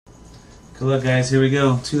Good luck, guys. Here we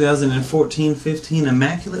go. 2014-15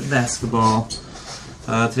 Immaculate Basketball.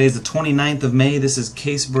 Today's the 29th of May. This is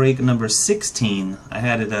case break number 16. I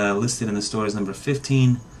had it listed in the store as number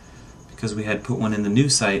 15 because we had put one in the new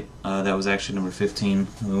site that was actually number 15.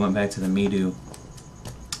 And we went back to the Medo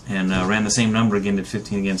and ran the same number again, did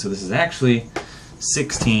 15 again. So this is actually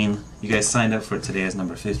 16. You guys signed up for it today as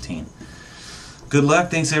number 15. Good luck.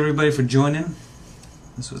 Thanks everybody for joining.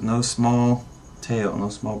 This was no small tail, no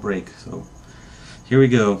small break. So here we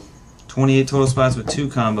go. 28 total spots with 2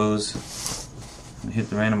 combos. I'm gonna hit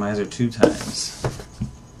the randomizer 2 times.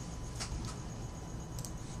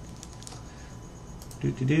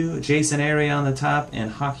 Jason Airy on the top and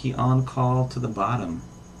Hockey on Call to the bottom.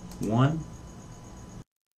 1,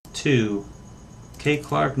 2. K.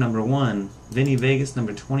 Clark number 1. Vinny Vegas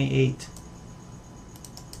number 28.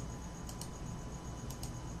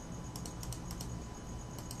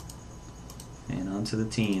 And on to the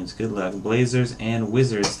teams. Good luck. Blazers and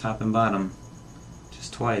Wizards, top and bottom.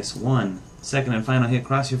 Just twice. 1. Second and final hit.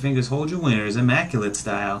 Cross your fingers. Hold your winners. Immaculate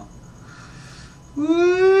style.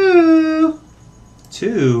 Woo!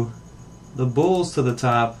 2. The Bulls to the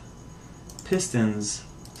top. Pistons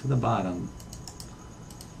to the bottom.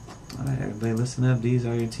 Alright, everybody listen up. These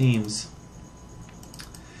are your teams.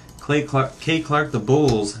 K. Clark, the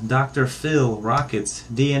Bulls. Dr. Phil, Rockets.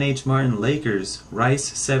 DNH Martin, Lakers.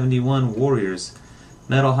 Rice, 71, Warriors.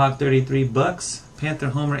 Metal Hawk, 33, Bucks.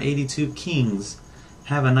 Panther Homer, 82, Kings.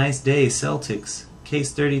 Have a Nice Day, Celtics.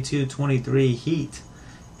 Case 32, 23, Heat.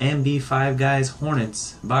 MB 5 Guys,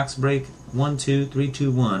 Hornets. Box Break, 1, 2, 3, 2,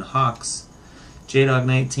 1, Hawks. J-Dog,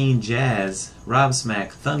 19, Jazz. Rob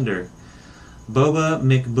Smack, Thunder. Boba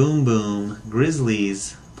McBoom Boom,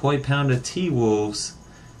 Grizzlies. Poi Pounda, T-Wolves.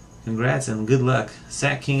 Congrats and good luck.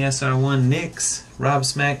 Sack King SR1, Knicks. Rob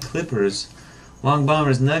Smack, Clippers. Long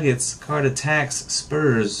Bombers, Nuggets. Card Attacks,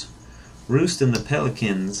 Spurs. Roost and the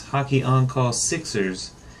Pelicans. Hockey On Call,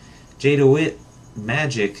 Sixers. Jay DeWitt,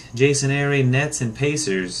 Magic. Jason Airy, Nets and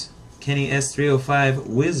Pacers. Kenny S305,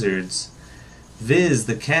 Wizards. Viz,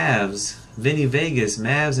 the Cavs. Vinny Vegas,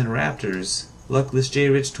 Mavs and Raptors. Luckless J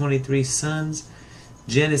Rich 23, Suns.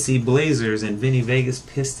 Genesee, Blazers, and Vinny Vegas,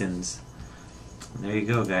 Pistons. And there you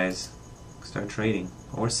go, guys. Start trading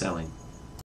or selling.